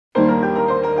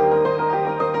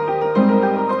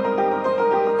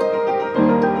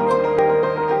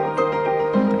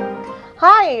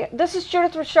Hi, this is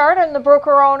Judith Richard. I'm the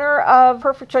broker-owner of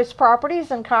Perfect Choice Properties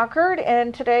in Concord,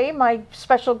 and today my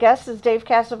special guest is Dave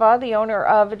Cassavaugh, the owner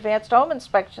of Advanced Home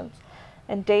Inspections.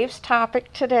 And Dave's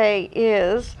topic today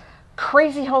is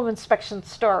crazy home inspection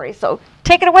stories. So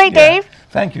take it away, Dave.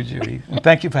 Thank you, Judy, and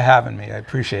thank you for having me. I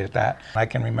appreciate that. I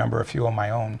can remember a few of my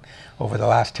own over the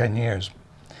last 10 years.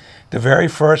 The very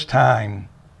first time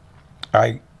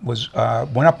I was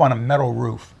went up on a metal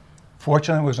roof.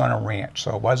 Fortunately, it was on a ranch,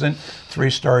 so it wasn't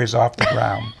 3 stories off the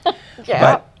ground.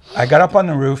 But I got up on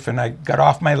the roof and I got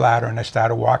off my ladder and I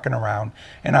started walking around,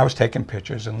 and I was taking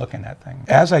pictures and looking at things.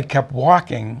 As I kept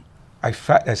walking, I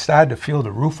started to feel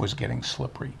the roof was getting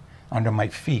slippery under my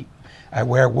feet. I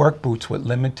wear work boots with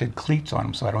limited cleats on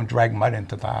them so I don't drag mud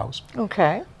into the house.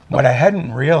 Okay. What I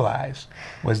hadn't realized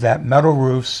was that metal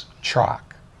roofs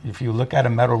chalk. If you look at a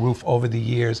metal roof over the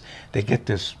years, they get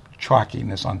this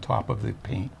chalkiness on top of the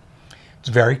paint. It's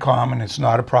very common. It's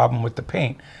not a problem with the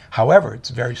paint. However,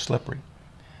 it's very slippery.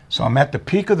 So I'm at the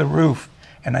peak of the roof,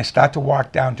 and I start to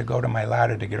walk down to go to my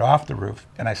ladder to get off the roof,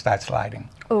 and I start sliding.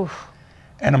 Oof.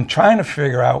 And I'm trying to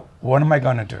figure out, what am I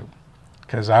going to do?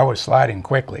 Because I was sliding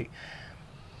quickly.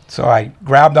 So I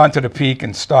grabbed onto the peak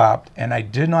and stopped, and I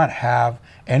did not have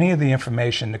any of the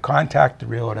information to contact the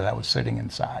realtor that was sitting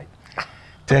inside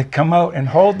to come out and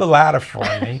hold the ladder for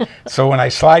me, so when I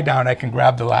slide down, I can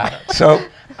grab the ladder. So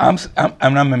I'm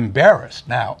embarrassed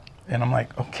now, and I'm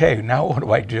like, okay, now what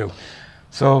do I do?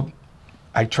 So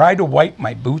I tried to wipe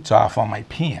my boots off on my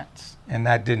pants, and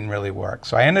that didn't really work.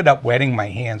 So I ended up wetting my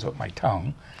hands with my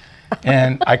tongue,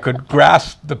 and I could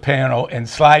grasp the panel and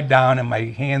slide down, and my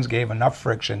hands gave enough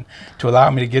friction to allow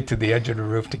me to get to the edge of the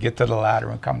roof, to get to the ladder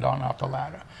and come down off the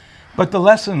ladder. But the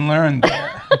lesson learned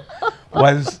there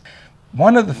was,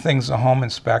 one of the things a home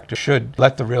inspector should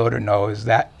let the realtor know is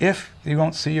that if you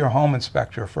don't see your home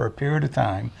inspector for a period of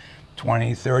time,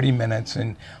 20, 30 minutes,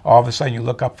 and all of a sudden you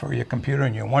look up for your computer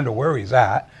and you wonder where he's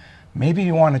at, maybe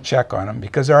you want to check on him,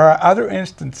 because there are other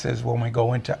instances when we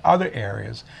go into other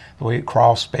areas, the way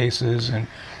crawl spaces and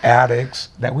attics,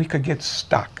 that we could get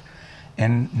stuck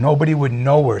and nobody would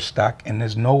know we're stuck, and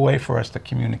there's no way for us to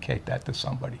communicate that to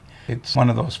somebody. It's one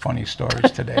of those funny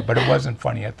stories today, but it wasn't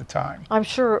funny at the time. I'm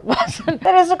sure it wasn't.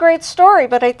 That is a great story,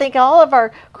 but I think all of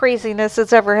our craziness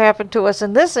that's ever happened to us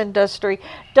in this industry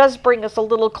does bring us a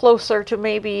little closer to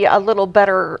maybe a little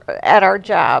better at our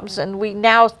jobs. And we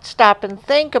now stop and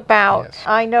think about, yes.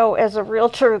 I know as a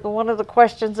realtor, one of the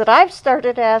questions that I've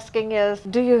started asking is,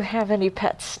 do you have any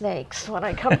pet snakes when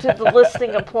I come to the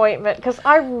listing appointment? Because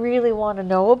I really want to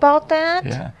know about that.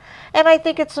 Yeah. And I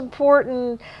think it's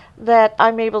important that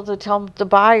I'm able to tell the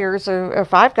buyers, or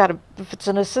if it's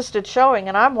an assisted showing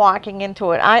and I'm walking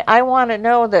into it, I want to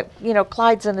know that,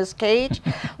 Clyde's in his cage.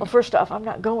 Well, first off, I'm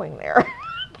not going there.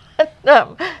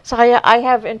 So I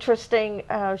have interesting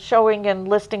showing and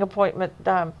listing appointment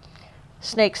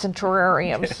snakes and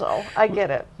terrariums, so I get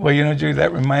it. Well, Judy,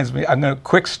 that reminds me, a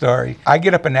quick story. I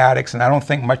get up in attics and I don't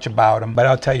think much about them, but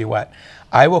I'll tell you what,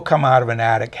 I will come out of an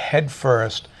attic head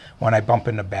first when I bump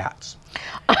into bats.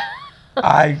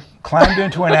 I climbed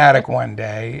into an attic one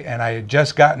day, and I had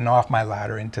just gotten off my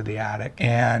ladder into the attic,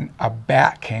 and a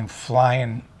bat came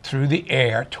flying through the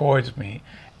air towards me,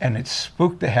 and it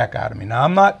spooked the heck out of me. Now,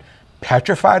 I'm not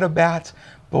petrified of bats,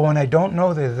 but when I don't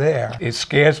know they're there, it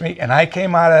scares me, and I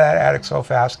came out of that attic so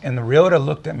fast, and the realtor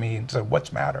looked at me and said, "What's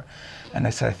the matter?" And I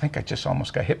said, "I think I just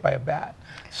almost got hit by a bat."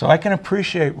 So I can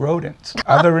appreciate rodents.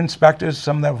 Other inspectors,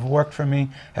 some that have worked for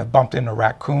me, have bumped into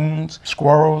raccoons,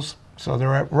 squirrels. So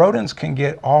rodents can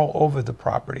get all over the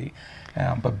property,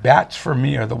 but bats for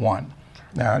me are the one.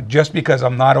 Now, just because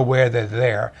I'm not aware they're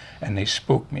there and they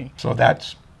spook me. So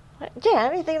that's... Yeah,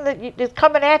 anything that is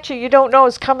coming at you, you don't know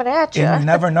is coming at you. You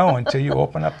never know until you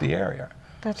open up the area.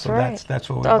 That's so right.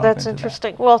 That's what we Oh, that's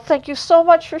interesting. Well, thank you so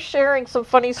much for sharing some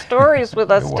funny stories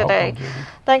with us today. Welcome, Judy.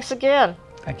 Thanks again.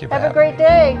 Thank you. Have a great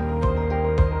day.